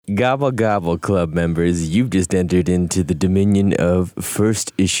Gobble Gobble Club members, you've just entered into the dominion of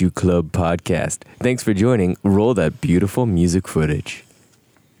First Issue Club podcast. Thanks for joining. Roll that beautiful music footage.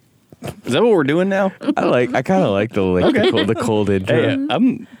 Is that what we're doing now? I kind of like the cold intro. Hey,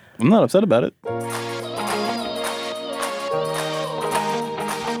 I'm not upset about it.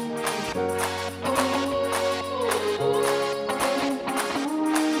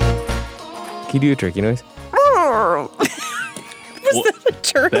 Can you do a turkey noise? Was that a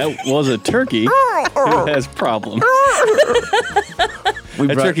turkey? That was a turkey who has problems.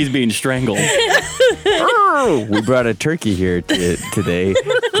 That turkey's being strangled. We brought a turkey here today,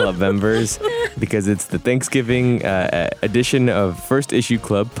 club members, because it's the Thanksgiving edition of First Issue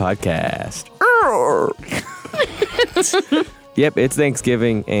Club podcast. Yep, it's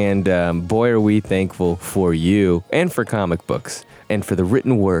Thanksgiving, and boy, are we thankful for you and for comic books and for the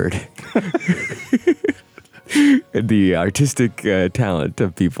written word. And the artistic talent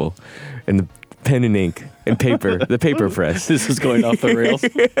of people, and the pen and ink and paper, the paper press. This is going off the rails.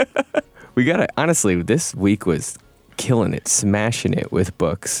 We got to, honestly, this week was killing it, smashing it with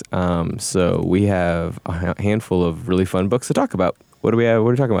books. So we have a handful of really fun books to talk about. What are we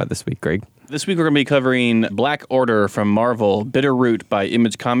talking about this week, Greg? This week we're going to be covering Black Order from Marvel, Bitter Root by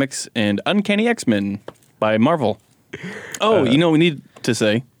Image Comics, and Uncanny X-Men by Marvel. Oh, you know what we need to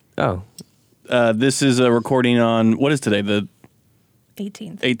say? Oh. This is a recording on, what is today, the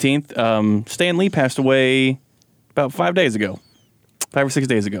 18th? Stan Lee passed away about 5 days ago. 5 or 6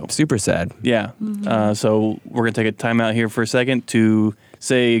 days ago. Super sad. Yeah. Mm-hmm. So we're going to take a time out here for a second to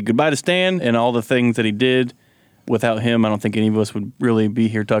say goodbye to Stan and all the things that he did. Without him, I don't think any of us would really be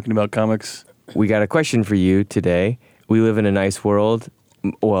here talking about comics. We got a question for you today. We live in a nice world.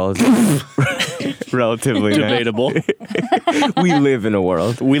 Well, relatively debatable. We live in a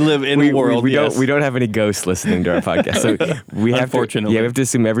world. We live in a world. We yes. don't have any ghosts listening to our podcast, so we have Unfortunately. we have to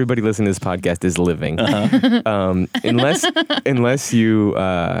assume everybody listening to this podcast is living, unless you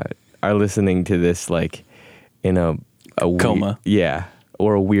are listening to this like in a coma. Yeah.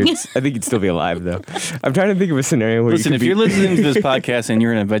 Or a weird. I think you'd still be alive, though. I'm trying to think of a scenario where Listen, if you're listening to this podcast and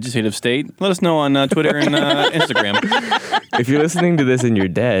you're in a vegetative state, let us know on Twitter and Instagram. If you're listening to this and you're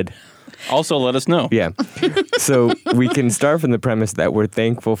dead, also let us know. Yeah. So we can start from the premise that we're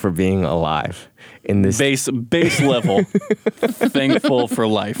thankful for being alive in this base level. Thankful for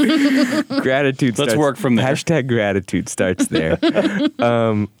life. Gratitude. Let's work from there. Hashtag gratitude starts there.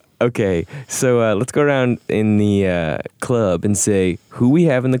 Okay, so let's go around in the club and say who we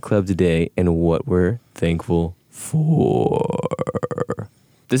have in the club today and what we're thankful for.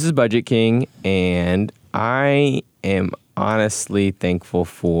 This is Budget King, and I am honestly thankful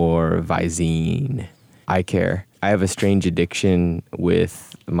for Visine eye care. I have a strange addiction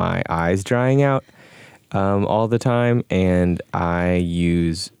with my eyes drying out all the time, and I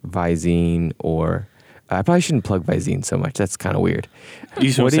use Visine or... I probably shouldn't plug Visine so much. That's kind of weird.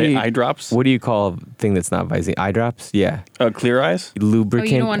 You should say eye drops? What do you call a thing that's not Visine? Eye drops? Yeah. Clear eyes? Lubricant.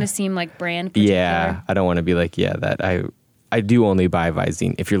 Oh, you don't want to seem like brand particular? Yeah. I don't want to be like, that. I do only buy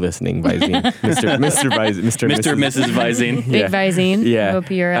Visine. If you're listening, Visine. Mr. Visine. Mr. Mrs. Visine. Big Visine. Yeah. Hope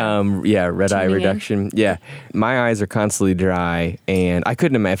you're red eye reduction. Yeah. My eyes are constantly dry, and I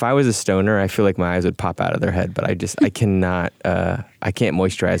couldn't imagine. If I was a stoner, I feel like my eyes would pop out of their head, but I cannot, I can't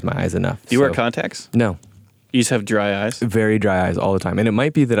moisturize my eyes enough. Do you wear contacts? No. You just have dry eyes? Very dry eyes all the time. And it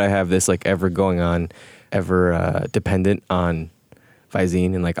might be that I have this like ever dependent on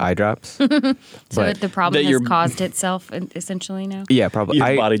Visine and like eye drops. So the problem has caused itself essentially now? Yeah, probably.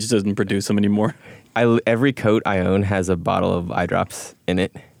 Your body just doesn't produce them anymore. Every coat I own has a bottle of eye drops in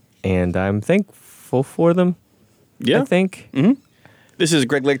it, and I'm thankful for them. Yeah. I think. Mm-hmm. This is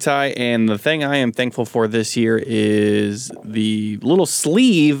Greg Lichtai, and the thing I am thankful for this year is the little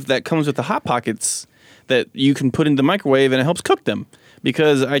sleeve that comes with the Hot Pockets that you can put in the microwave, and it helps cook them.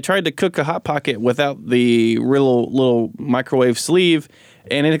 Because I tried to cook a Hot Pocket without the little microwave sleeve,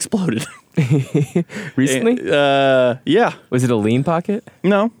 and it exploded. Recently? Yeah. Was it a lean pocket?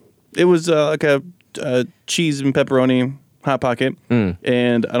 No. It was like a cheese and pepperoni Hot Pocket,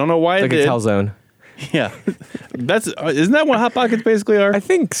 and I don't know why like it did. a calzone. Yeah. Isn't that what Hot Pockets basically are? I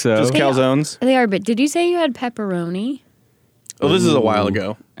think so. Just calzones? They are, but did you say you had pepperoni? Oh, this is a while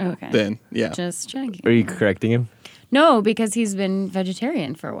ago. Okay. Then, yeah. Just checking. Are you correcting him? No, because he's been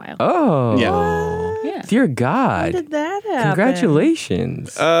vegetarian for a while. Oh. Yeah. Dear God. When did that happen?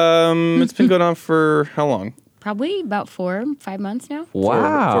 Congratulations. It's been going on for how long? Probably about 4-5 months now.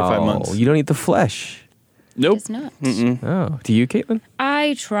 Wow. 4 or 5 months. You don't eat the flesh. Nope. It's not. Oh. Do you, Caitlin?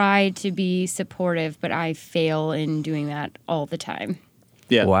 I try to be supportive, but I fail in doing that all the time.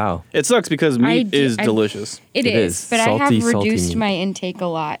 Yeah. Wow. It sucks because meat is delicious. It is. But Salty, I have salty reduced meat. my intake a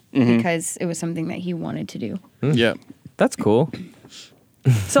lot because it was something that he wanted to do. Yeah. That's cool.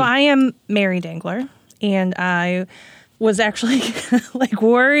 So I am Mary Dangler, and I was actually like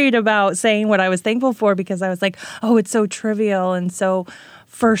worried about saying what I was thankful for because I was like, oh, it's so trivial and so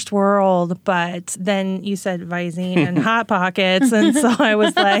first world. But then you said Visine and Hot Pockets, and so I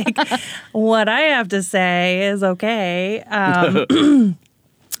was like, what I have to say is okay.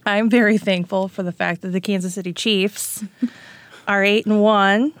 I'm very thankful for the fact that the Kansas City Chiefs are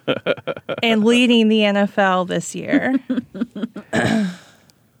 8-1 and leading the NFL this year.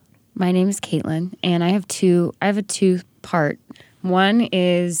 My name is Caitlin, and I have a two-part. One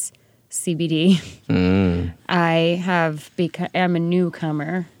is CBD. I'm a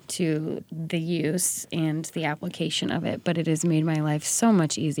newcomer to the use and the application of it, but it has made my life so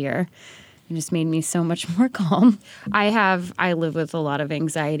much easier. It just made me so much more calm. I live with a lot of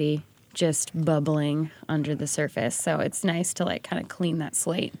anxiety just bubbling under the surface, so it's nice to like kind of clean that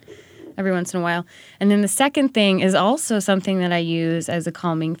slate every once in a while. And then the second thing is also something that I use as a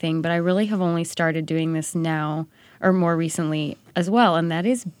calming thing, but I really have only started doing this now or more recently as well, and that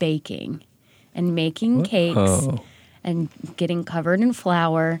is baking and making cakes and getting covered in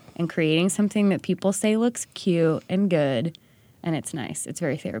flour and creating something that people say looks cute and good, and it's nice. It's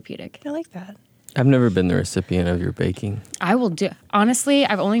very therapeutic. I like that. I've never been the recipient of your baking. I will do. Honestly,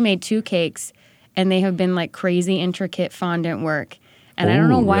 I've only made 2 cakes, and they have been like crazy intricate fondant work. And I don't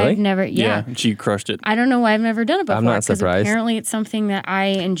know why really? I've never. Yeah. She crushed it. I don't know why I've never done it before. I'm not surprised. Apparently, it's something that I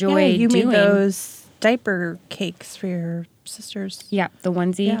enjoy you doing. made those diaper cakes for your sisters. Yeah, the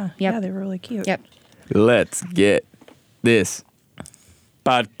onesie. Yeah, Yep. they were really cute. Yep. Let's get this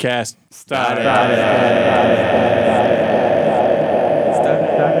Podcast started.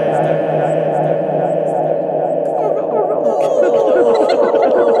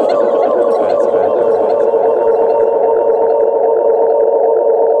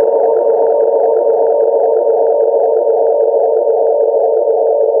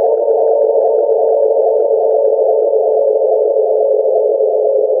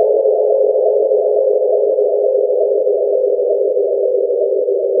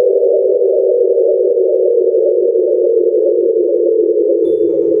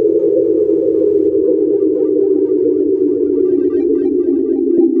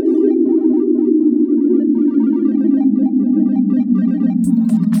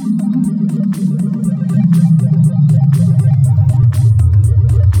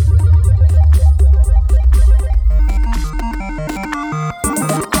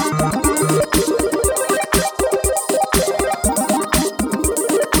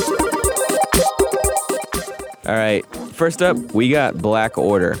 All right, first up, we got Black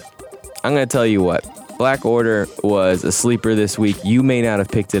Order. I'm going to tell you what. Black Order was a sleeper this week. You may not have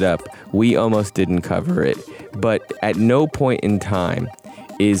picked it up. We almost didn't cover it. But at no point in time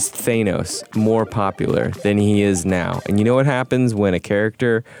is Thanos more popular than he is now. And you know what happens when a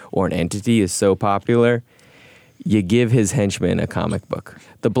character or an entity is so popular? You give his henchman a comic book.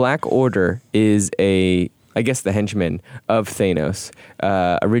 The Black Order is the henchman of Thanos,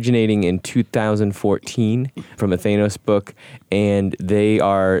 originating in 2014 from a Thanos book, and they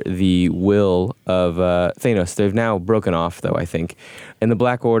are the will of Thanos. They've now broken off, though, I think. In the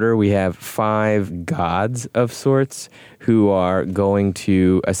Black Order, we have 5 gods of sorts who are going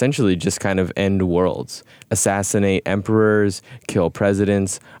to essentially just kind of end worlds, assassinate emperors, kill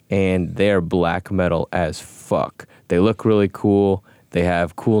presidents, and they are black metal as fuck. They look really cool. They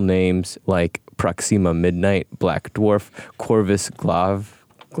have cool names like Proxima Midnight, Black Dwarf, Corvus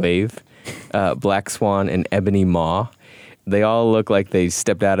Glaive, Black Swan, and Ebony Maw. They all look like they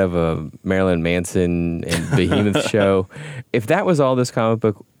stepped out of a Marilyn Manson and Behemoth show. If that was all this comic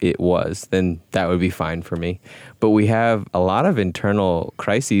book it was, then that would be fine for me. But we have a lot of internal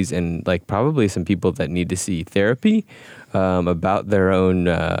crises and like probably some people that need to see therapy about their own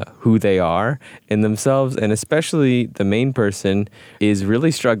who they are in themselves. And especially the main person is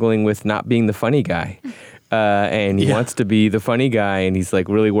really struggling with not being the funny guy. And he wants to be the funny guy, and he's like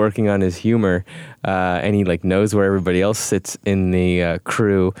really working on his humor, and he like knows where everybody else sits in the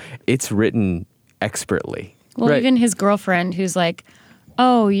crew. It's written expertly. Well, even his girlfriend, who's like,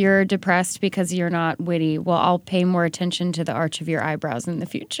 "Oh, you're depressed because you're not witty. Well, I'll pay more attention to the arch of your eyebrows in the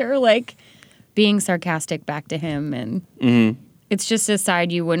future." Like being sarcastic back to him, and it's just a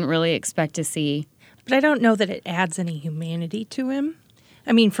side you wouldn't really expect to see. But I don't know that it adds any humanity to him.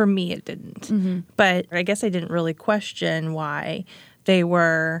 I mean, for me, it didn't. But I guess I didn't really question why they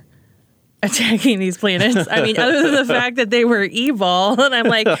were attacking these planets. I mean, other than the fact that they were evil, and I'm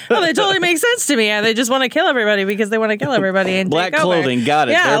like, oh, they totally make sense to me. And they just want to kill everybody because they want to kill everybody and Black take over. clothing, got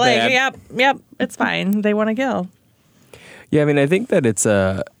it. Yeah, They're like bad. yep, it's fine. They want to kill. Yeah, I mean, I think that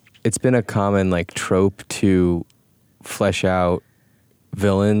it's been a common like trope to flesh out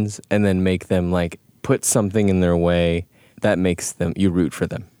villains and then make them like put something in their way that makes them you root for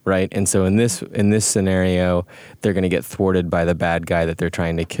them, right? And so in this scenario, they're going to get thwarted by the bad guy that they're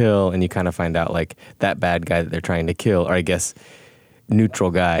trying to kill, and you kind of find out like that bad guy that they're trying to kill, or I guess neutral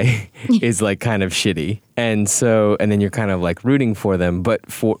guy, is like kind of shitty. And then you're kind of like rooting for them.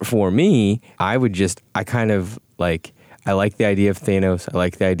 But for me, I kind of like, I like the idea of Thanos. I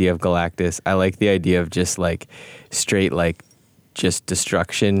like the idea of Galactus. I like the idea of just like straight like just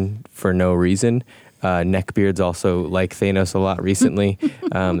destruction for no reason. Neckbeards also like Thanos a lot recently.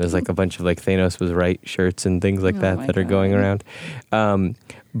 There's like a bunch of like Thanos was right shirts and things like that are going around.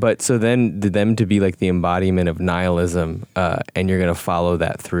 But so then them to be like the embodiment of nihilism, and you're going to follow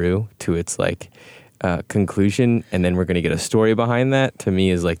that through to its like conclusion, and then we're going to get a story behind that, to me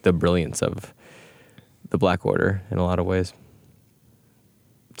is like the brilliance of the Black Order in a lot of ways.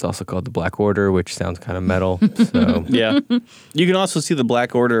 It's also called the Black Order, which sounds kind of metal. So Yeah. You can also see the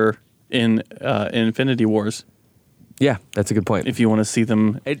Black Order in Infinity Wars yeah, that's a good point. if you want to see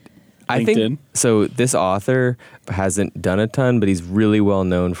them. I linked think in. so. This author hasn't done a ton, but he's really well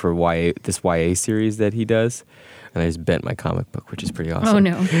known for this YA series that he does. And I just bent my comic book, which is pretty awesome. Oh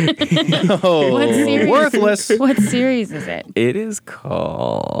no. Oh, What series? worthless. What series is it? It is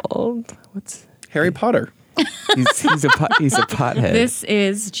called Harry Potter. He's a pothead. This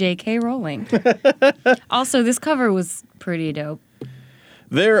is J.K. Rowling. Also, this cover was pretty dope.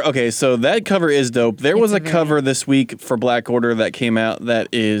 Okay, so that cover is dope. There was It's a a very- cover this week for Black Order that came out that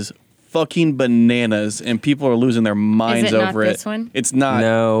is fucking bananas, and people are losing their minds Is it not over this it. one? It's not.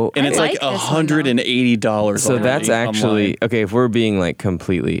 No. And it's I like like this one, though. $180. So that's already actually online. okay. If we're being like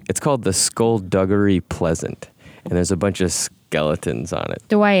completely, it's called the Skullduggery Pleasant, and there's a bunch of skeletons on it.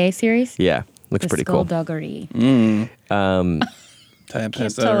 The YA series? Yeah, looks The pretty cool. Skullduggery. Time Can't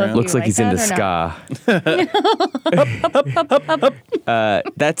pass that tell if around. Looks You like like he's into that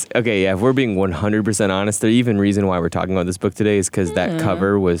ska. That's okay. Yeah, if we're being 100% honest, the even reason why we're talking about this book today is because that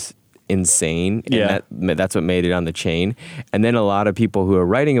cover was insane, and Yeah. that's what made it on the chain. And then a lot of people who are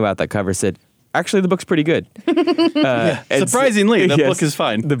writing about that cover said, actually, the book's pretty good. And so- Surprisingly, the yes, book is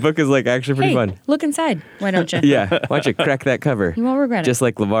fine. The book is like actually pretty Hey, fun. look inside. Why don't you? Yeah, why don't you crack that cover? You won't regret it. Just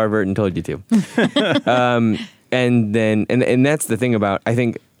like LeVar Burton told you to. And then, and that's the thing about, I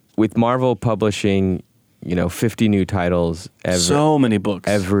think, with Marvel publishing, 50 new titles So many books.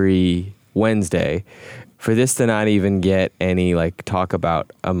 every Wednesday, for this to not even get any like talk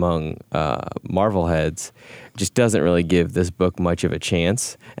about among Marvel heads just doesn't really give this book much of a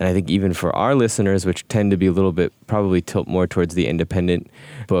chance. And I think even for our listeners, which tend to be a little bit probably tilt more towards the independent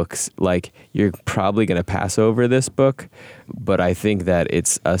books, like you're probably going to pass over this book. But I think that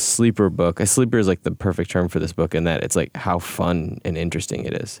it's a sleeper book. A sleeper is like the perfect term for this book in that it's like how fun and interesting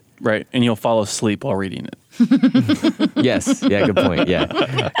it is. Right, and you'll fall asleep while reading it. Yes. Yeah. Good point.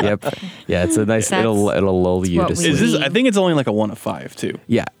 Yeah. Yep. Yeah. It's a nice. That's It'll lull you what to we sleep. Is this? Sweet. I think it's only like a 1 of 5 too.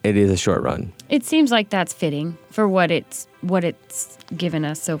 Yeah. It is a short run. It seems like that's fitting for what it's given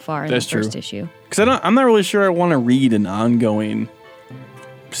us so far in That's the first true. issue. Because I'm not really sure I want to read an ongoing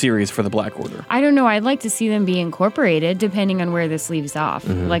series for the Black Order. I don't know. I'd like to see them be incorporated depending on where this leaves off,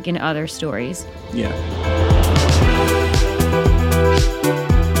 like in other stories. Yeah.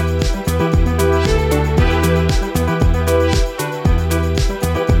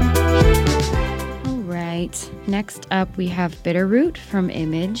 All right. Next up, we have Bitterroot from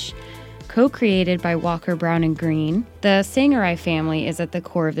Image, co-created by Walker Brown and Green. The Sangarai family is at the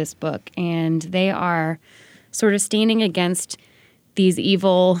core of this book, and they are sort of standing against these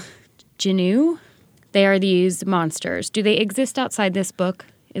evil Jinnu. They are these monsters. Do they exist outside this book?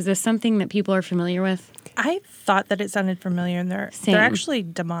 Is this something that people are familiar with? I thought that it sounded familiar, and Same. they're actually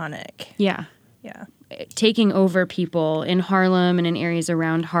demonic. Yeah. Yeah. Taking over people in Harlem and in areas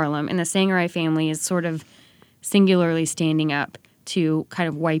around Harlem. And the Sangarai family is sort of singularly standing up to kind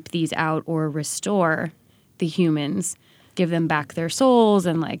of wipe these out or restore the humans, give them back their souls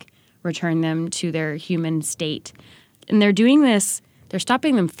and like return them to their human state. And they're doing this, they're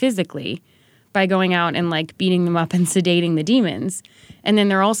stopping them physically by going out and like beating them up and sedating the demons. And then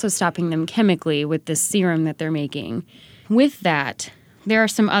they're also stopping them chemically with this serum that they're making. With that, there are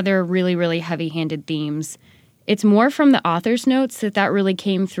some other really, really heavy-handed themes. It's more from the author's notes that really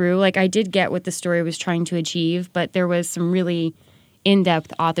came through. Like, I did get what the story was trying to achieve, but there was some really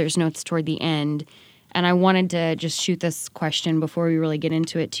in-depth author's notes toward the end And I wanted to just shoot this question before we really get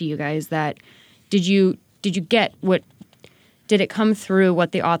into it to you guys, that did you get what, did it come through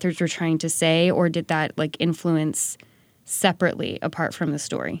what the authors were trying to say, or did that like influence separately apart from the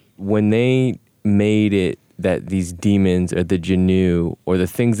story? When they made it that these demons or the Jinnu or the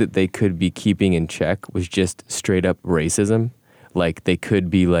things that they could be keeping in check was just straight up racism, like they could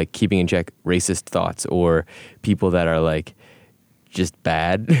be like keeping in check racist thoughts or people that are like just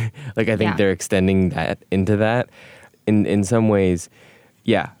bad. Like I think they're extending that into that. In some ways,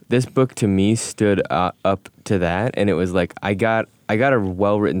 yeah, this book to me stood up to that, and it was like I got a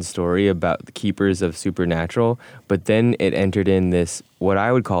well-written story about the keepers of supernatural, but then it entered in this what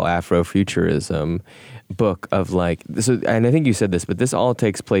I would call Afrofuturism book of like, so, and I think you said this, but this all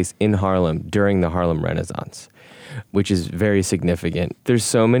takes place in Harlem during the Harlem Renaissance, which is very significant. There's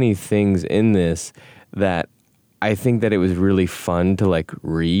so many things in this that I think that it was really fun to like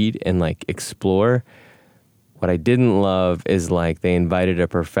read and like explore. What I didn't love is like they invited a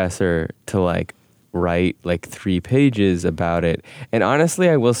professor to like write like 3 pages about it. And honestly,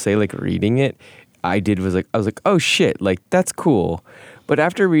 I will say like reading it, I was like, oh shit, like that's cool. But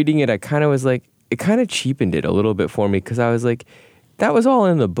after reading it, I kind of was like, it kind of cheapened it a little bit for me because I was like, that was all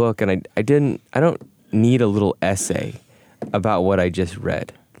in the book, and I don't need a little essay about what I just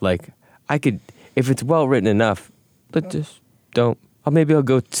read. Like I could, if it's well written enough, but just don't. Maybe I'll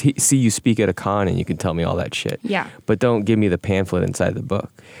go see you speak at a con and you can tell me all that shit. Yeah. But don't give me the pamphlet inside the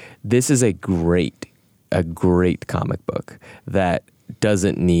book. This is a great comic book that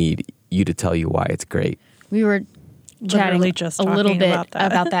doesn't need you to tell you why it's great. We were chatting just a little talking bit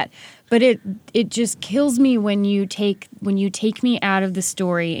about that. But it just kills me when you take me out of the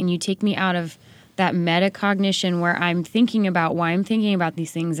story and you take me out of that metacognition where I'm thinking about why I'm thinking about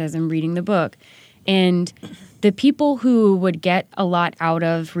these things as I'm reading the book. And the people who would get a lot out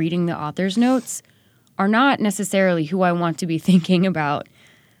of reading the author's notes are not necessarily who I want to be thinking about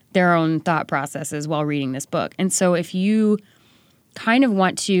their own thought processes while reading this book. And so if you kind of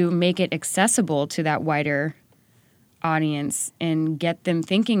want to make it accessible to that wider audience and get them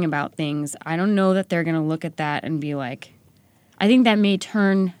thinking about things, I don't know that they're going to look at that and be like, I think that may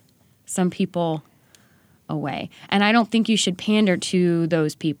turn some people away. And I don't think you should pander to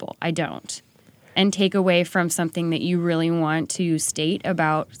those people. I don't. And take away from something that you really want to state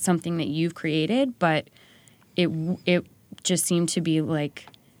about something that you've created, but it just seemed to be like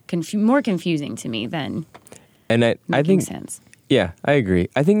more confusing to me than I think sense. Yeah, I agree.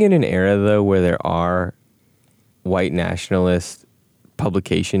 I think in an era though where there are white nationalist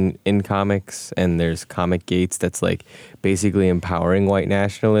publication in comics and there's Comic Gates that's like basically empowering white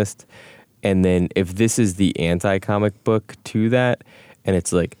nationalists, and then if this is the anti-comic book to that, and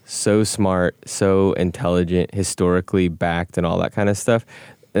it's like so smart, so intelligent, historically backed and all that kind of stuff,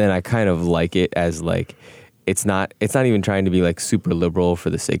 then I kind of like it as like it's not even trying to be like super liberal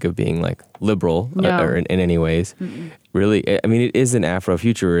for the sake of being like liberal or in any ways. Mm-mm. Really, I mean, it is an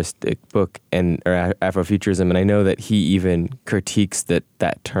Afrofuturistic book or Afrofuturism, and I know that he even critiques that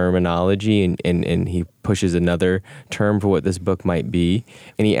terminology and he pushes another term for what this book might be.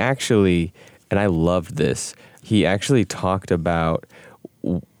 And he actually, and I loved this, he actually talked about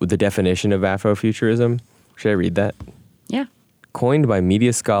the definition of Afrofuturism. Should I read that? Yeah. Coined by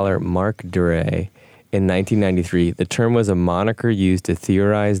media scholar Mark Duray in 1993, the term was a moniker used to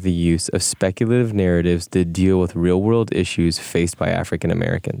theorize the use of speculative narratives to deal with real-world issues faced by African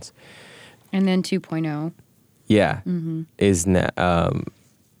Americans. And then 2.0. Yeah. Mm-hmm.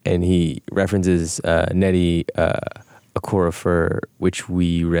 And he references Nnedi Okorafor, which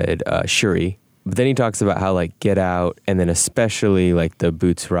we read, Shuri. But then he talks about how, like, Get Out, and then especially, like, the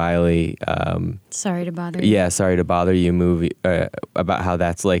Boots Riley... Sorry to Bother You. Yeah, Sorry to Bother You movie, about how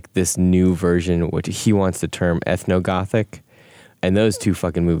that's, like, this new version, which he wants to term ethnogothic. And those 2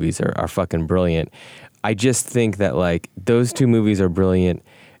 fucking movies are fucking brilliant. I just think that, like, those 2 movies are brilliant,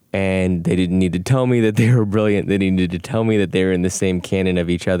 and they didn't need to tell me that they were brilliant. They needed to tell me that they were in the same canon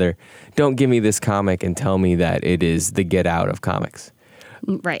of each other. Don't give me this comic and tell me that it is the Get Out of comics.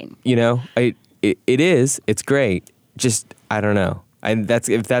 Right. You know, it is. It's great. Just, I don't know. And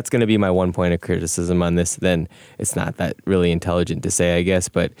if that's going to be my one point of criticism on this, then it's not that really intelligent to say, I guess.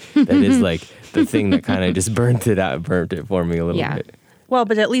 But that is like the thing that kind of just burnt it for me a little bit. Well,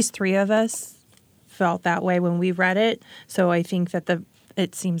 but at least 3 of us felt that way when we read it. So I think that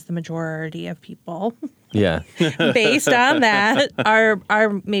it seems the majority of people, yeah, based on that,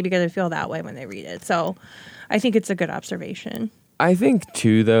 are maybe going to feel that way when they read it. So I think it's a good observation. I think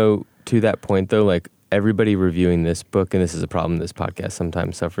too, though, to that point, though, like everybody reviewing this book, and this is a problem this podcast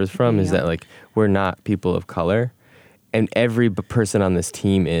sometimes suffers from, is that like we're not people of color, and every person on this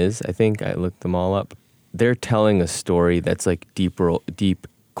team is. I think I looked them all up. they're telling a story that's like deep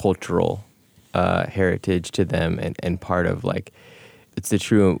cultural heritage to them, and part of like it's the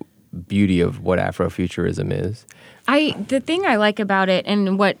true beauty of what Afrofuturism is. The thing I like about it,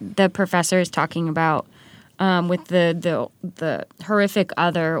 and what the professor is talking about with the horrific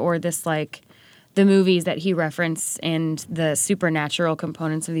other, or this like the movies that he referenced and the supernatural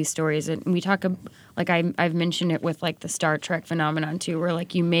components of these stories, and we talk like I've mentioned it with like the Star Trek phenomenon too, where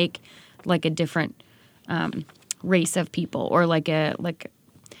like you make like a different race of people, or like a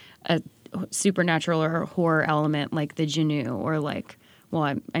supernatural or horror element like the Jinnu, or like,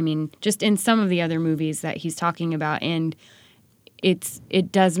 well, I mean, just in some of the other movies that he's talking about, and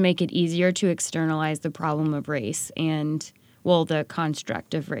it does make it easier to externalize the problem of race and, well, the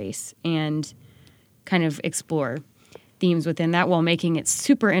construct of race, and kind of explore themes within that while making it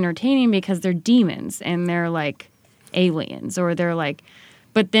super entertaining because they're demons and they're like aliens, or they're like,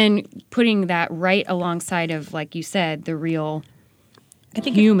 but then putting that right alongside of, like you said, the real I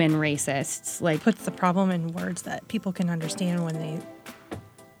think human racists, like puts the problem in words that people can understand when they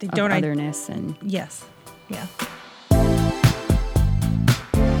of don't otherness and yes, yeah.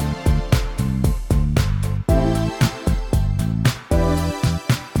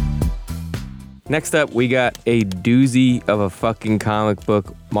 Next up, we got a doozy of a fucking comic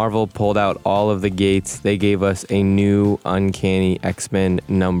book. Marvel pulled out all of the gates. They gave us a new Uncanny X-Men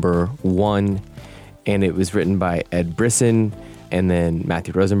 #1, and it was written by Ed Brisson, and then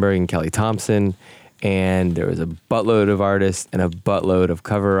Matthew Rosenberg and Kelly Thompson. And there was a buttload of artists and a buttload of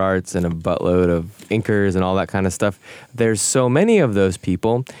cover arts and a buttload of inkers and all that kind of stuff. There's so many of those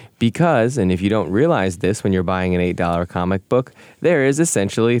people because, and if you don't realize this when you're buying an $8 comic book, there is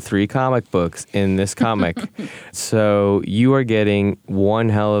essentially 3 comic books in this comic. So you are getting one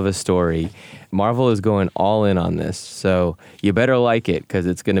hell of a story. Marvel is going all in on this, so you better like it because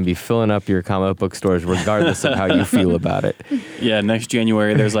it's going to be filling up your comic book stores regardless of how you feel about it. Yeah, next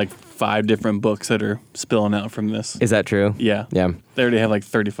January there's like 5 different books that are spilling out from this. Is that true? Yeah. Yeah. They already have like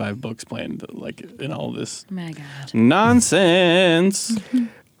 35 books planned, like in all this oh my God. nonsense.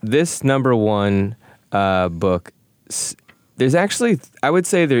 This #1 book, there's actually, I would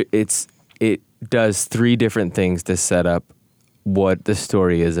say it does 3 different things to set up what the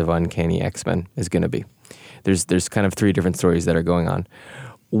story is of Uncanny X-Men is going to be. There's kind of 3 different stories that are going on.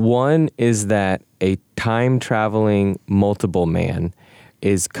 One is that a time-traveling multiple man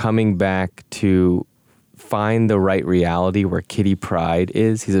is coming back to find the right reality where Kitty Pryde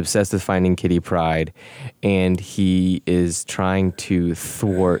is. He's obsessed with finding Kitty Pryde, and he is trying to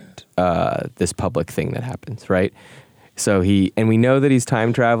thwart this public thing that happens, right? So and we know that he's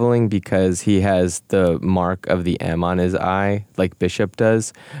time traveling because he has the mark of the M on his eye, like Bishop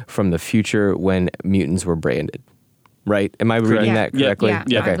does, from the future when mutants were branded. Right? Am I reading that correctly?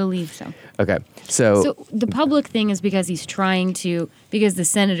 Yeah, Okay. I believe so. Okay. So the public thing is because he's trying to, because the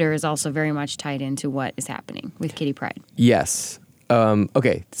senator is also very much tied into what is happening with Kitty Pryde. yes.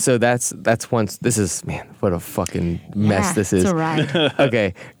 Okay. So that's once. This is, man, what a fucking mess this is. It's a ride.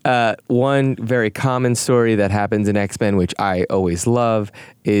 Okay. One very common story that happens in X-Men, which I always love,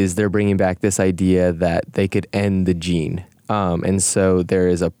 is they're bringing back this idea that they could end the gene. And so there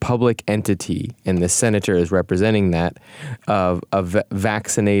is a public entity, and the senator is representing that, of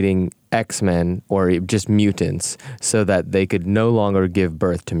vaccinating X-Men or just mutants so that they could no longer give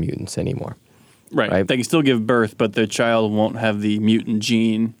birth to mutants anymore. Right. They can still give birth, but the child won't have the mutant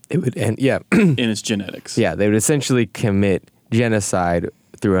gene It would end, yeah. in its genetics. Yeah, they would essentially commit genocide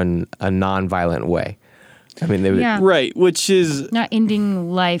through a non-violent way. I mean, they would. Yeah. Right, which is, Not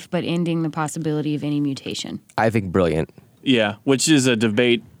ending life, but ending the possibility of any mutation. I think, brilliant. yeah, which is a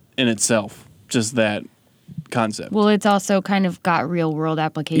debate in itself, just that concept. Well, it's also kind of got real world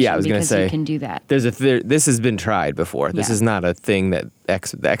application Yeah, I was gonna because say, you can do that. This has been tried before. This Yeah. is not a thing that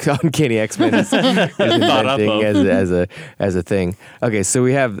the Uncanny X-Men is Thought up inventing as a thing. Okay, so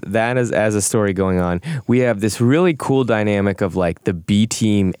we have that as a story going on. We have this really cool dynamic of like the B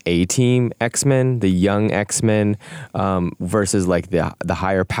team, A team X-Men, the young X-Men, versus like the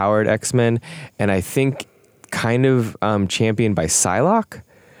higher powered X-Men, and I think kind of championed by Psylocke.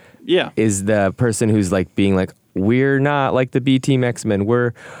 Yeah. Is the person who's like being like, we're not like the B team X-Men,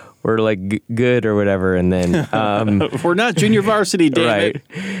 we're like good or whatever, and then We're not junior varsity, damn right,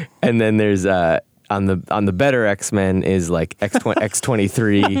 it. and then there's on the better X-Men is like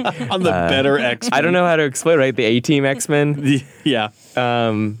X23 On the better X. I don't know how to explain, right? The A team X-Men, Yeah.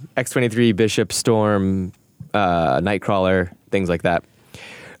 X23, Bishop, Storm, Nightcrawler, things like that.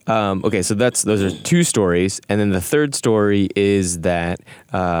 Okay, so those are 2 stories, and then the third story is that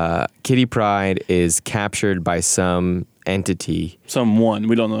Kitty Pryde is captured by some entity. Someone,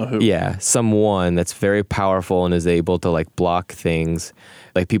 we don't know who. Yeah, someone that's very powerful and is able to like block things,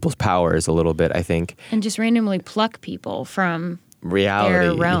 like people's powers a little bit, I think. And just randomly pluck people from Reality.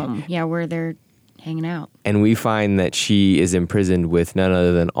 their realm. Yeah, where they're hanging out. And we find that she is imprisoned with none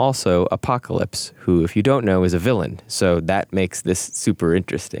other than also Apocalypse, who, if you don't know, is a villain. So that makes this super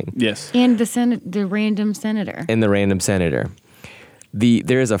interesting. Yes. And the random senator. And the random senator.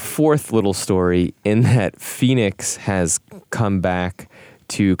 There is a fourth little story in that Phoenix has come back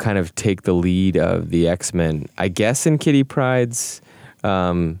to kind of take the lead of the X-Men, I guess in Kitty Pryde's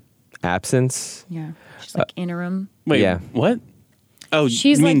absence. Yeah. She's like interim. Wait, Yeah. what? Oh,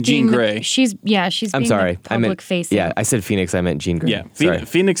 She's you like mean Jean being Grey? She's I'm being sorry. the public facing. Yeah, I said Phoenix. I meant Jean Grey. Yeah. Sorry.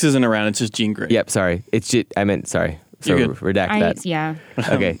 Phoenix isn't around. It's just Jean Grey. Yep, sorry. I meant sorry. So You're good. redact that. Yeah.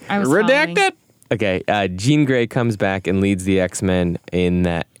 Okay. I was Redact following. it. Okay. Jean Grey comes back and leads the X-Men in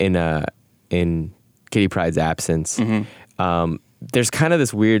Kitty Pryde's absence. There's kind of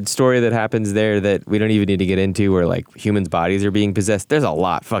this weird story that happens there that we don't even need to get into, where like humans' bodies are being possessed. There's a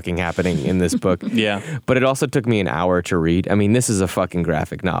lot fucking happening in this book. Yeah. But it also took me an hour to read. I mean, this is a fucking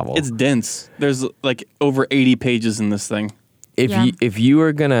graphic novel. It's dense. There's like over 80 pages in this thing. Yeah. If you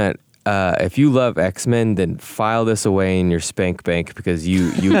are gonna if you love X-Men, then file this away in your spank bank, because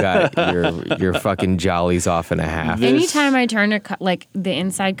you got your fucking jollies off in a half. Anytime I turn to like the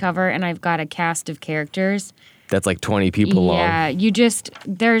inside cover and I've got a cast of characters, That's like 20 people long. yeah,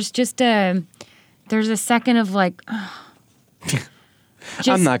 there's a second of like.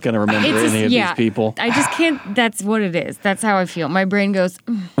 I'm not going to remember any of these people. I just can't. That's what it is. That's how I feel. My brain goes.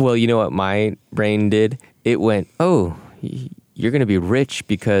 Well, you know what my brain did? It went, oh, you're gonna be rich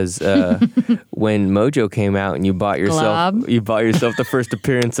because when Mojo came out and you bought yourself the first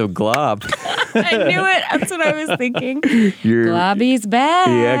appearance of Glob. I knew it. That's what I was thinking. You're- Globby's back.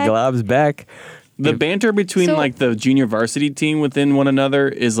 Yeah, Glob's back. The banter between So- like the junior varsity team within one another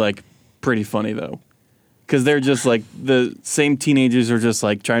is like pretty funny though. Because they're just like the same teenagers are just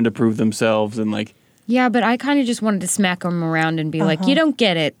like trying to prove themselves and like. Yeah, but I kind of just wanted to smack them around and be like, you don't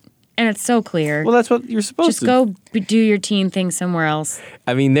get it. And it's so clear. Well, that's what you're supposed just to. go do your teen thing somewhere else.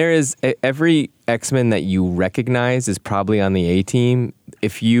 I mean, there is every X-Men that you recognize is probably on the A team.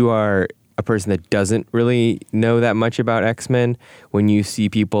 If you are a person that doesn't really know that much about X-Men, when you see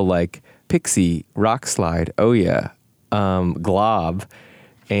people like Pixie, Rockslide, oh yeah, Glob,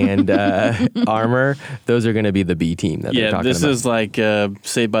 and Armor, those are going to be the B team that they're Yeah, talking this about. is like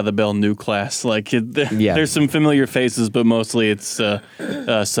Saved by the Bell new class. Like, Yeah. there's some familiar faces, but mostly it's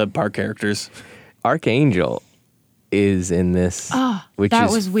subpar characters. Archangel is in this, which that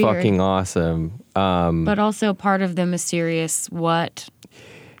is was weird. fucking awesome. But also part of the mysterious what.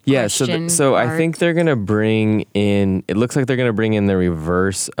 Yeah, question so I mark. think they're gonna bring in. It looks like they're gonna bring in the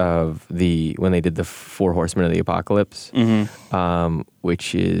reverse of when they did the Four Horsemen of the Apocalypse,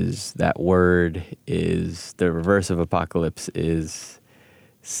 which is that word is the reverse of apocalypse is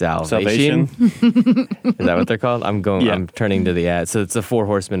salvation. Is that what they're called? Yeah. I'm turning to the ad. So it's the Four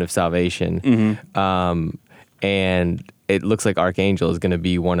Horsemen of Salvation, and it looks like Archangel is gonna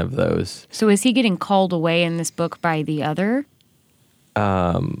be one of those. So is he getting called away in this book by the other?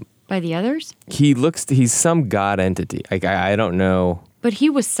 By the others? He's some god entity. Like I don't know. But he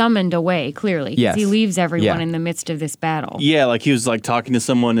was summoned away, clearly. 'Cause Yes. he leaves everyone Yeah. in the midst of this battle. Yeah, like he was like talking to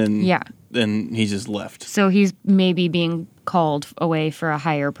someone and Yeah. then he just left. So he's maybe being called away for a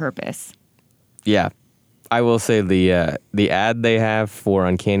higher purpose. Yeah, I will say the ad they have for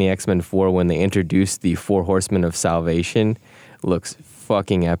Uncanny X-Men 4 when they introduced the Four Horsemen of Salvation looks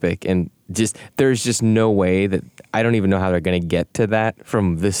fucking epic, and there's just no way that I don't even know how they're gonna get to that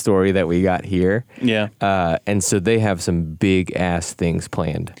from this story that we got here. Yeah. And so they have some big ass things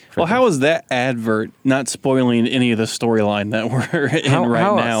planned. Well, how is that advert not spoiling any of the storyline that we're in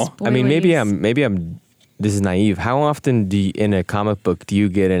right now? I mean, maybe Spoilies. I'm. This is naive. How often in a comic book do you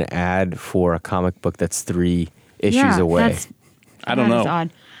get an ad for a comic book that's 3 issues away? I don't that is know. odd.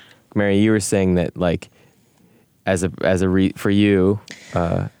 Mary, you were saying that like for you.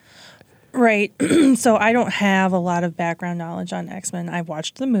 Right. So I don't have a lot of background knowledge on X-Men. I've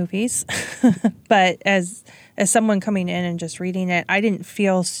watched the movies, but as someone coming in and just reading it, I didn't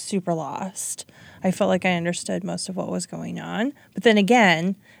feel super lost. I felt like I understood most of what was going on. But then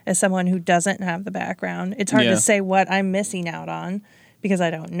again, as someone who doesn't have the background, it's hard Yeah. to say what I'm missing out on because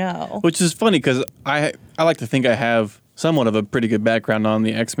I don't know. Which is funny because I like to think I have somewhat of a pretty good background on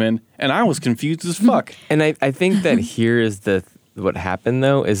the X-Men, and I was confused as fuck. And I think that here is what happened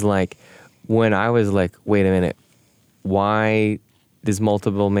though is like when I was like, wait a minute, why is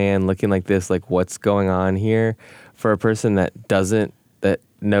Multiple Man looking like this? Like what's going on here? For a person that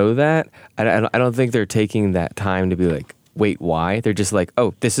know that. I don't think they're taking that time to be like, wait, why? They're just like,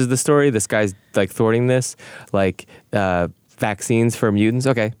 oh, this is the story. This guy's like thwarting this, like vaccines for mutants.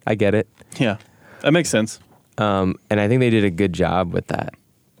 Okay, I get it. Yeah, that makes sense. And I think they did a good job with that.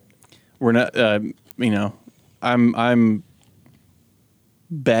 We're not, I'm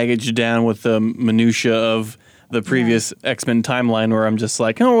baggage down with the minutia of the previous X-Men timeline, where I'm just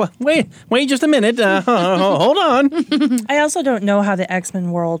like, oh, wait just a minute, hold on. I also don't know how the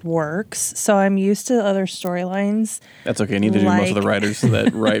X-Men world works, so I'm used to other storylines. That's okay. Neither do most of the Like- writers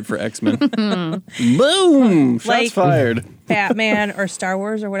that write for X-Men. Boom! Shots Like- fired. Batman or Star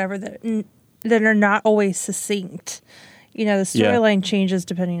Wars or whatever that are not always succinct. The storyline changes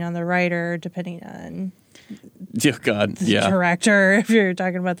depending on the writer, depending on Dear God, the yeah. director, if you're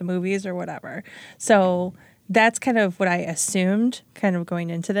talking about the movies or whatever. So that's kind of what I assumed kind of going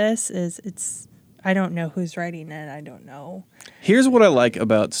into this is I don't know who's writing it. I don't know. Here's what I like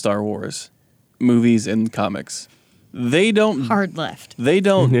about Star Wars movies and comics. They don't Hard left.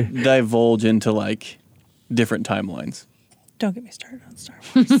 divulge into like different timelines. Don't get me started on Star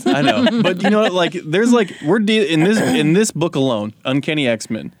Wars. I know, but you know what? Like, there's like in this book alone, Uncanny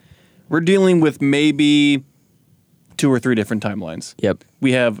X-Men, we're dealing with maybe 2 or 3 different timelines. Yep.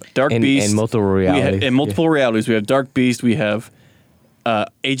 We have Dark And- Beast and multiple realities. and multiple realities. We have Dark Beast. We have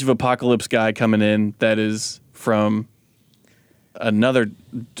Age of Apocalypse guy coming in that is from another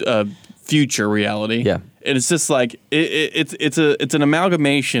future reality. Yeah. And it's just like it's an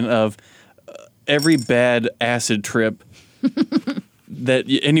amalgamation of every bad acid trip that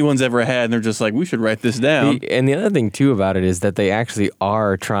anyone's ever had, and they're just like, we should write this down. And the other thing too about it is that they actually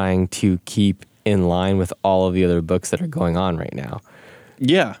are trying to keep in line with all of the other books that are going on right now.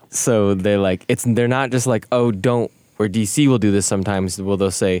 Yeah. So they're not just like, oh, don't, or DC will do this sometimes. Well, they'll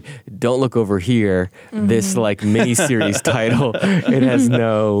say, don't look over here. This like miniseries title, it has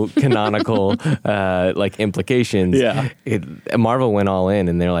no canonical like implications. Yeah. Marvel went all in,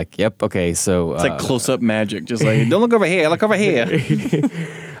 and they're like, yep, okay, so It's like close-up magic. Just like, don't look over here, look over here.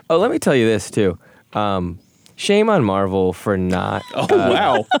 oh, let me tell you this too. Shame on Marvel for not. Oh,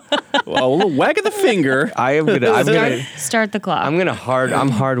 wow. Well, a little wag of the finger. I'm gonna Start the clock. I'm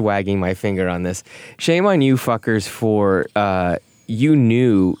hard wagging my finger on this. Shame on you fuckers for you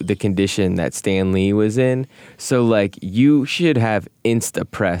knew the condition that Stan Lee was in. So like you should have Insta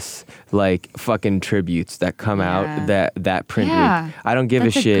press like fucking tributes that come out that print Yeah. week. I don't give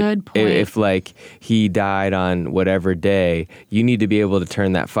That's a a shit good point. if like he died on whatever day. You need to be able to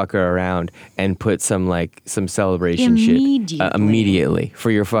turn that fucker around and put some celebration shit immediately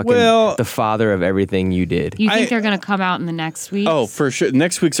for your fucking the father of everything you did. You think they're going to come out in the next week? Oh, for sure.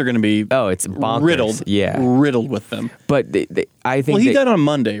 Next week's are going to be It's bonkers. riddled. Yeah. Riddled with them. But I think Well, he they- died on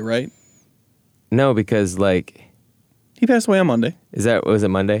Monday, right? no, because like He passed away on Monday. was it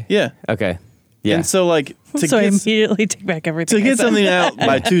Monday? Yeah. Okay. Yeah. And so, like, So I immediately take back everything. to I get said. something out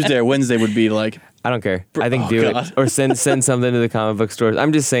by Tuesday or Wednesday would be like, I don't care. I think Oh, do God. it or send something to the comic book stores.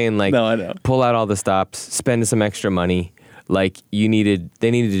 I'm just saying, like, No, I know. pull out all the stops, spend some extra money. Like they needed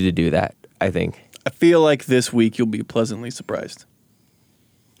to do that. I think. I feel like this week you'll be pleasantly surprised.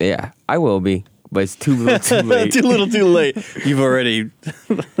 Yeah, I will be, but it's too little, too late. Too little, too late. You've already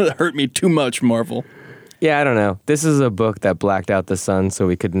hurt me too much, Marvel. Yeah, I don't know. This is a book that blacked out the sun, so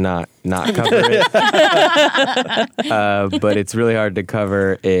we could not cover it. But it's really hard to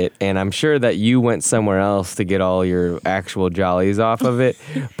cover it, and I'm sure that you went somewhere else to get all your actual jollies off of it.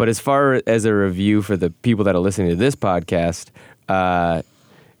 But as far as a review for the people that are listening to this podcast, try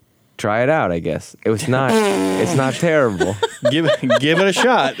it out. I guess it's not terrible. Give it a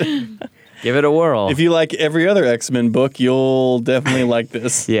shot. Give it a whirl. If you like every other X-Men book, you'll definitely like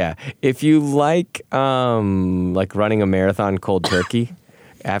this. Yeah, if you like running a marathon cold turkey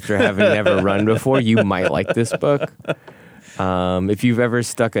after having never run before, you might like this book. If you've ever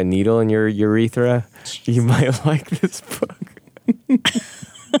stuck a needle in your urethra, you might like this book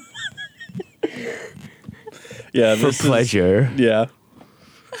Yeah, for pleasure. Yeah.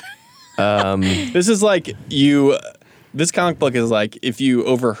 This is like this comic book is like if you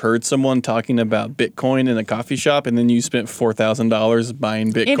overheard someone talking about Bitcoin in a coffee shop and then you spent $4,000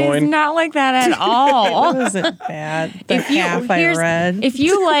 buying Bitcoin. It is not like that at It all. wasn't bad. The half I read. If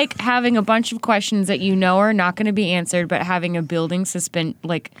you like having a bunch of questions that you know are not going to be answered, but having a building suspense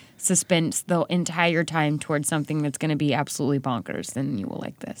the entire time towards something that's going to be absolutely bonkers, then you will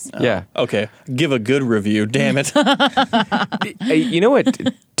like this. Yeah. Okay, give a good review. Damn it. You know what,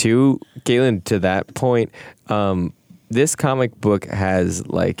 too, Caitlin, to that point, this comic book has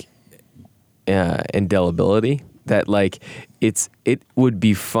like indelibility that like it would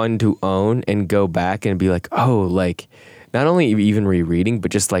be fun to own and go back and be like, oh, like not only even rereading,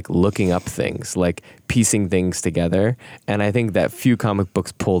 but just like looking up things, like piecing things together. And I think that few comic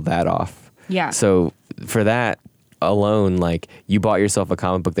books pull that off. Yeah. So for that alone, like you bought yourself a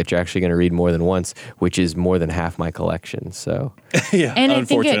comic book that you're actually going to read more than once, which is more than half my collection. So Yeah, And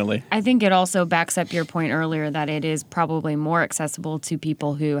unfortunately. I think it also backs up your point earlier that it is probably more accessible to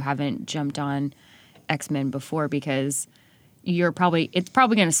people who haven't jumped on X-Men before, because it's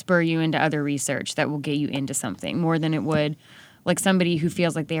probably going to spur you into other research that will get you into something more than it would like somebody who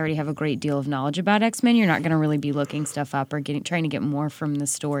feels like they already have a great deal of knowledge about X-Men. You're not going to really be looking stuff up or trying to get more from the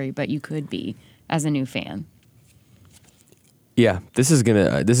story, but you could be as a new fan. yeah, this is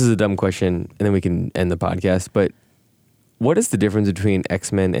a dumb question, and then we can end the podcast. But what is the difference between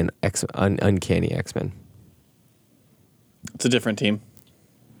X-Men and Uncanny X-Men? It's a different team.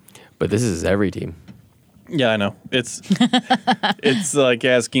 But this is every team. Yeah, I know. It's like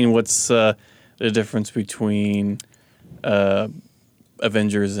asking what's the difference between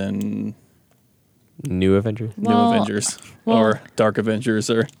Avengers and New Avengers? New Well, Avengers well- or Dark Avengers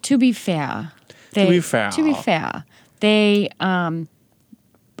or To be fair, they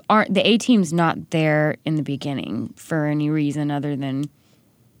aren't the A team's not there in the beginning for any reason other than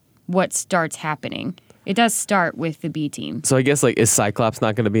what starts happening. It does start with the B team. So I guess like is Cyclops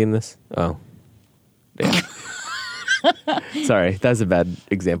not going to be in this? Oh, damn. Sorry, that's a bad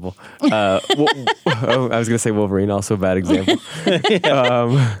example. I was going to say Wolverine, also a bad example.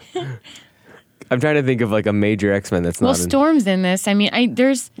 I'm trying to think of like a major X-Men that's Well, not in. Storm's in this. I mean,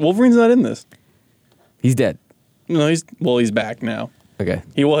 there's Wolverine's not in this. He's dead. No, he's back now. Okay.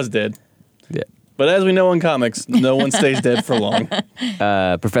 He was dead. Yeah. But as we know in comics, no one stays dead for long.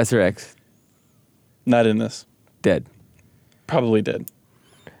 Professor X, Not in this. dead. Probably dead.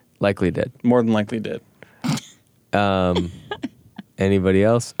 Likely dead. More than likely dead. Anybody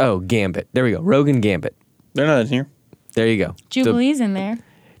else? Oh, Gambit. There we go. Rogue and Gambit. They're not in here. There you go. Jubilee's in there.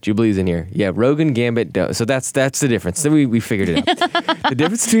 Jubilee's in here. Yeah, Rogue and Gambit. So that's the difference. So we figured it out. The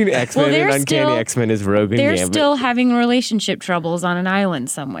difference between X-Men Well, they're and Uncanny still- X-Men is Rogue and They're Gambit. still having relationship troubles on an island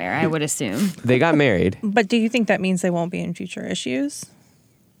somewhere, I would assume. They got married. But do you think that means they won't be in future issues?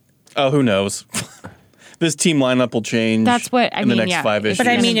 Oh, who knows? This team lineup will change. That's what- I in the mean, next yeah, 5 it's issues.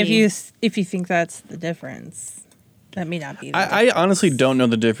 But I gonna mean, be- if you think that's the difference, that may not be. I honestly don't know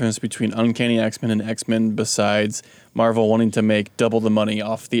the difference between Uncanny X-Men and X-Men besides Marvel wanting to make double the money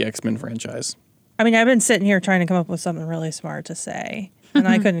off the X-Men franchise. I mean, I've been sitting here trying to come up with something really smart to say, and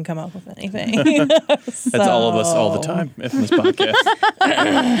I couldn't come up with anything. That's all of us all the time in this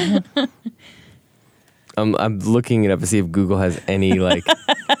podcast. I'm looking it up to see if Google has any like.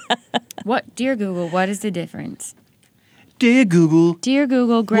 What, dear Google, what is the difference? Dear Google. Dear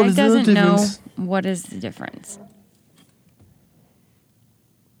Google, Greg is the doesn't know difference? what is the difference.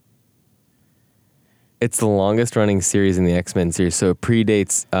 It's the longest running series in the X-Men series, so it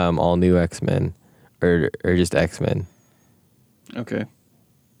predates all new X-Men, or just X-Men. Okay.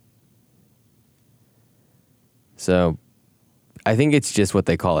 So, I think it's just what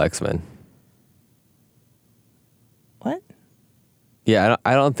they call X-Men. What? Yeah,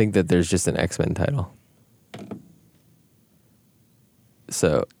 I don't think that there's just an X-Men title.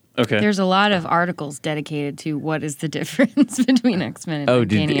 So, Okay. There's a lot of articles dedicated to what is the difference between X-Men and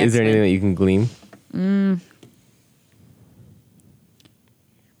Uncanny is there X-Men. anything that you can glean?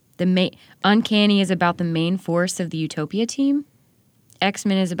 Uncanny is about the main force of the Utopia team.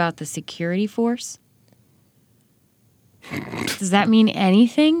 X-Men is about the security force. Does that mean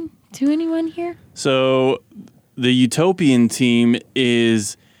anything to anyone here? So the Utopian team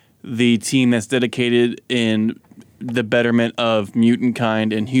is the team that's dedicated in the betterment of mutant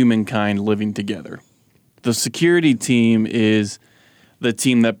kind and humankind living together. The security team is the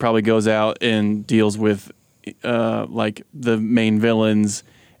team that probably goes out and deals with like the main villains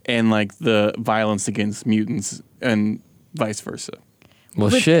and like the violence against mutants and vice versa. Well,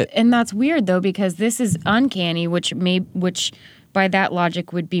 But- shit. And that's weird though, because this is Uncanny, which by that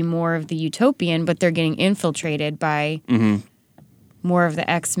logic would be more of the Utopian, but they're getting infiltrated by more of the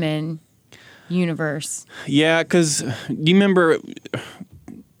X-Men universe. Yeah, because you remember,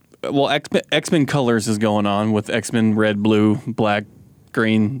 well, X-Men Colors is going on with X-Men Red, Blue, Black,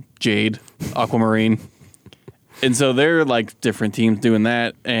 Green, Jade, Aquamarine. And so they're like different teams doing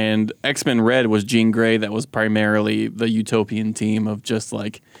that. And X-Men Red was Jean Grey. That was primarily the Utopian team of just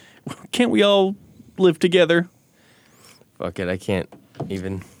like, can't we all live together? Fuck it, I can't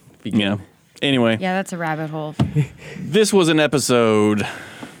even begin. Yeah. Anyway, Yeah, that's a rabbit hole. this was an episode.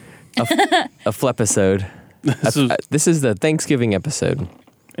 A flepisode. This is the Thanksgiving episode.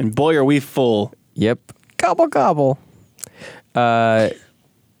 And boy, are we full. Yep. Gobble gobble.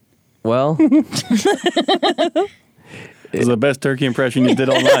 Well, It was the best turkey impression you did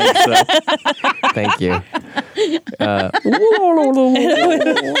all night. So. Thank you.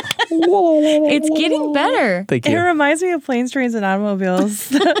 It's getting better. Thank It you. reminds me of Planes, Trains, and Automobiles.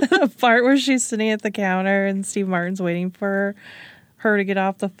 The part where she's sitting at the counter and Steve Martin's waiting for her to get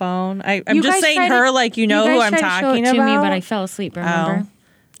off the phone. I'm You just guys saying tried her to- like you know guys who I'm tried to show talking it to about. me, but I fell asleep. Remember? Oh.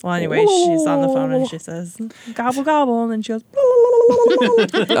 Well, anyway, she's on the phone and she says, gobble, gobble. And then she goes, Oh,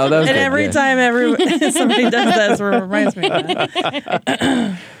 that was and good, every yeah. time somebody does that, it reminds me of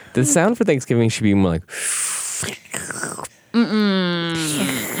that. The sound for Thanksgiving should be more like. Ugh.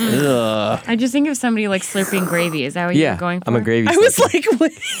 I just think of somebody like slurping gravy. Is that what Yeah, you're going for? I'm a gravy. I was slurper. like,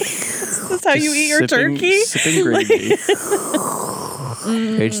 wait, is this how you eat your Sipping- turkey? Sipping gravy.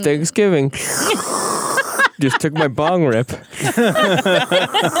 It's Thanksgiving. Just took my bong rip.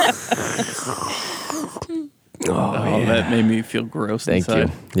 Oh, that made me feel gross Thank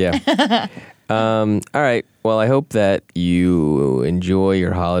inside. you. Yeah. All right. Well, I hope that you enjoy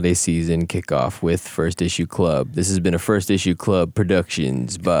your holiday season kickoff with First Issue Club. This has been a First Issue Club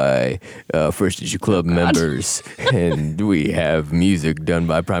Productions by First Issue Club members. And we have music done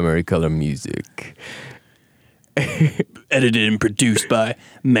by Primary Color Music, Edited and produced by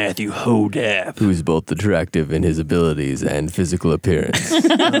Matthew Hodap. who's both attractive in his abilities and physical appearance.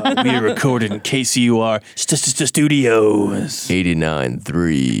 We recorded in KCUR Studios.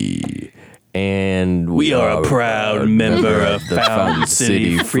 89.3. And We are a proud member of the Fountain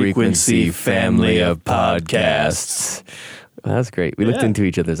City Frequency family of podcasts. Well, that's great. We looked Yeah. into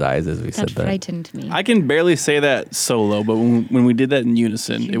each other's eyes as we said That that. frightened me. I can barely say that solo, but when we did that in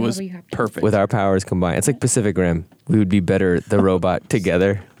unison, You it know was we have to- perfect. With our powers combined, it's like Pacific Rim. We would be better, the robot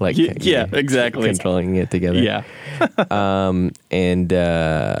together, like Yeah, exactly. controlling it together. Yeah. And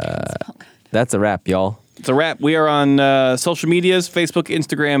that's a wrap, y'all. It's a wrap. We are on social medias: Facebook,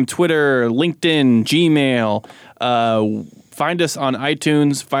 Instagram, Twitter, LinkedIn, Gmail. Find us on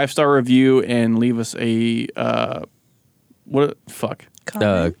iTunes, 5-star review, and leave us a what? Fuck.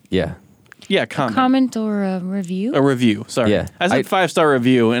 Comment. Yeah. Yeah, comment. Comment or a review? A review. Sorry. Yeah. I said 5-star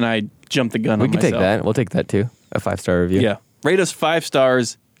review, and I jumped the gun We on can myself. take that. We'll take that too. A 5-star review. Yeah. Rate us 5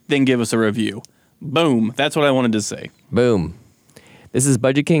 stars, then give us a review. Boom. That's what I wanted to say. Boom. This is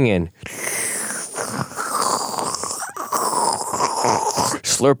Budget King and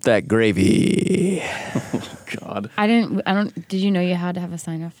slurp that gravy. God. I don't. Did you know you had to have a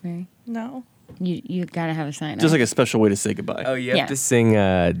sign off, Mary? No. You gotta have a sign off. Just like a special way to say goodbye. Oh, you have Yeah. to sing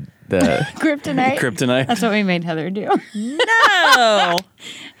the. Kryptonite. Kryptonite. That's what we made Heather do. No.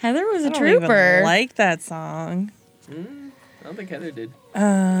 Heather was a I don't even trooper. like that song. I don't think Heather did.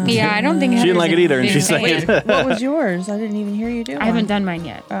 Yeah, I don't think She didn't Heather's like it either, and she very sang good. it. What was yours? I didn't even hear you do I haven't one. done mine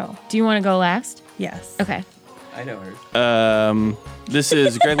yet. Oh, Do you want to go last? yes. Okay. I know her. This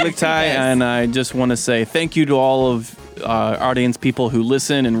is Greg Lichtai, and I just want to say thank you to all of our audience people who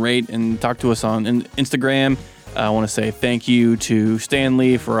listen and rate and talk to us on Instagram. I want to say thank you to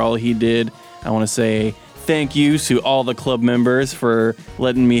Stanley for all he did. I want to say thank you to all the club members for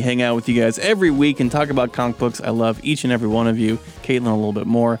letting me hang out with you guys every week and talk about comic books. I love each and every one of you. Caitlin a little bit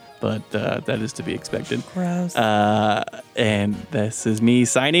more, but that is to be expected. Gross. And this is me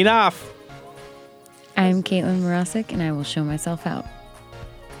signing off. I'm Caitlin Morosic, and I will show myself out.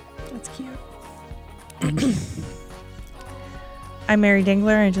 That's cute. I'm Mary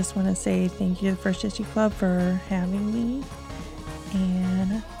Dingler. I just want to say thank you to the First Issue Club for having me.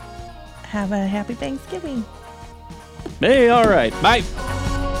 And have a happy Thanksgiving. Hey, all right. Bye.